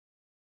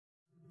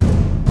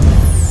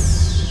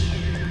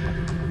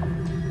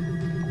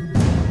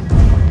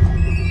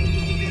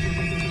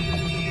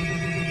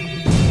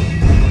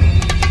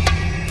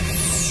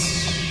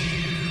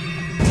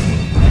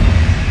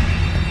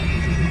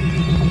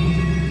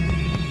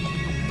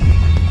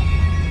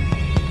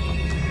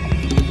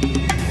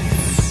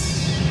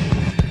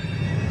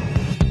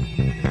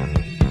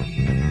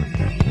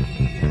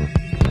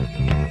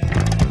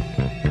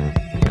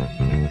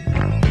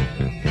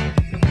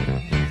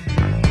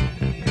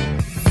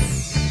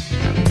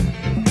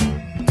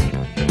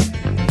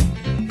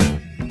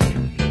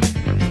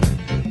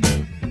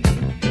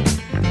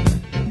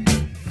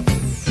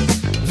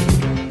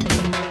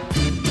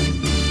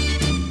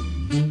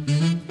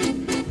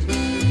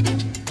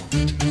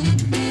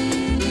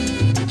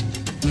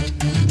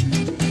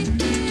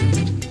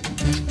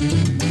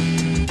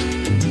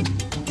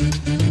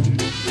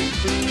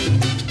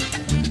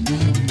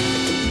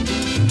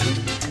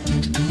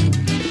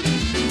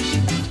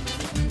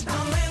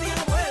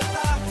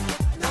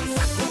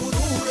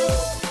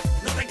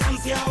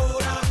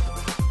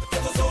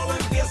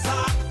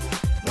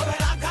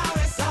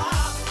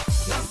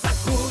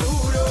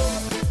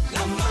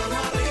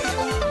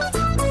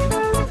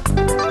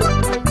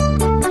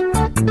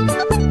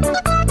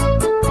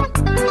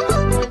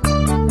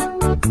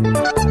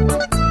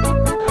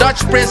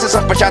Dutch princess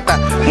of bachata,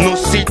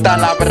 Nusita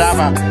la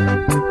Brava.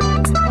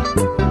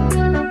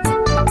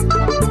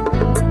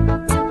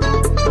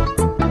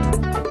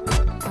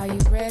 Are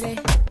you ready?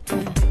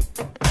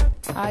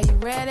 Are you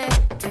ready?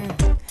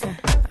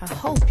 I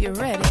hope you're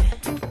ready.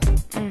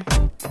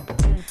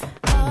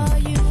 Are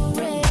you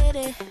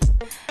ready?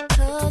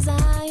 'Cause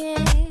I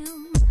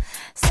am.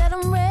 Said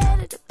I'm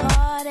ready to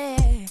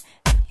party.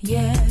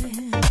 Yes.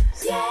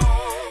 Yes.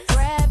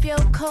 Grab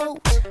your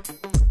coat.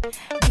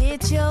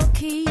 Get your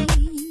keys.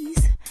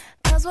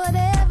 'Cause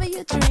whatever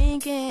you're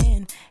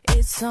drinking,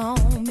 it's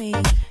on me.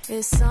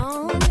 It's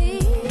on me.